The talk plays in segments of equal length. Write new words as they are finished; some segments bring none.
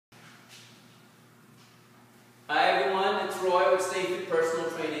with Stay Fit Personal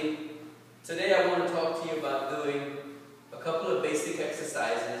Training. Today I want to talk to you about doing a couple of basic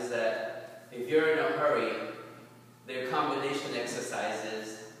exercises that, if you're in a hurry, they're combination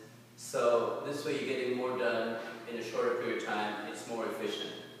exercises. So this way you're getting more done in a shorter period of time. It's more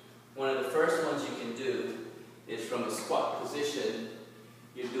efficient. One of the first ones you can do is from a squat position.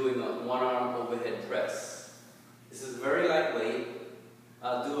 You're doing a one-arm overhead press. This is very lightweight.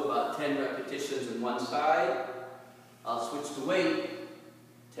 I'll do about 10 repetitions on one side. I'll switch the weight,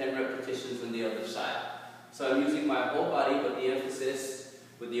 10 repetitions on the other side. So I'm using my whole body, but the emphasis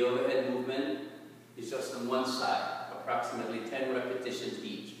with the overhead movement is just on one side, approximately 10 repetitions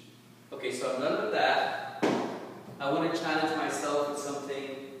each. Okay, so I'm done with that. I want to challenge myself with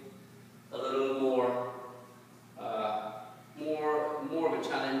something a little more of a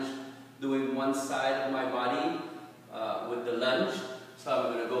challenge, doing one side of my body with the lunge. So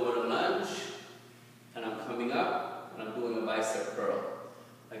I'm going to go with a lunge, and I'm coming up, and I'm doing a bicep curl.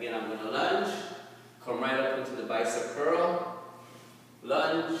 Again, I'm going to lunge, come right up into the bicep curl,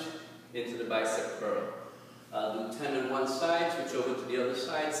 lunge, into the bicep curl. I'll do 10 on one side, switch over to the other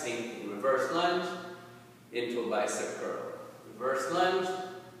side, same thing. Reverse lunge, into a bicep curl. Reverse lunge,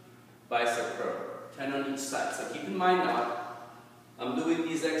 bicep curl. 10 on each side. So keep in mind now, I'm doing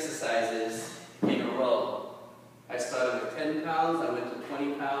these exercises in a row. I started with 10 pounds, I went to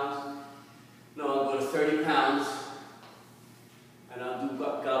 20 pounds. No, I'll go to 30 pounds, and I'll do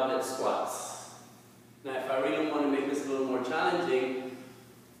goblet squats. Now, if I really want to make this a little more challenging,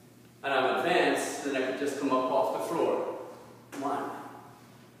 and I'm advanced, then I could just come up off the floor. 1,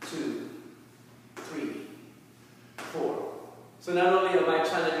 2, 3, 4. So not only am I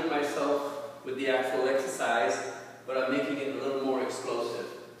challenging myself with the actual exercise, but I'm making it a little more explosive.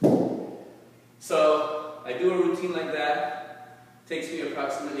 So I do a routine like that. It takes me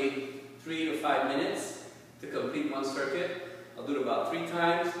approximately 3 to 5 minutes to complete one circuit. I'll do it about 3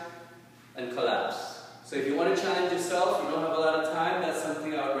 times and collapse. So if you want to challenge yourself, you don't have a lot of time, that's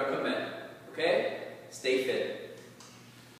something I would recommend. Okay? Stay fit.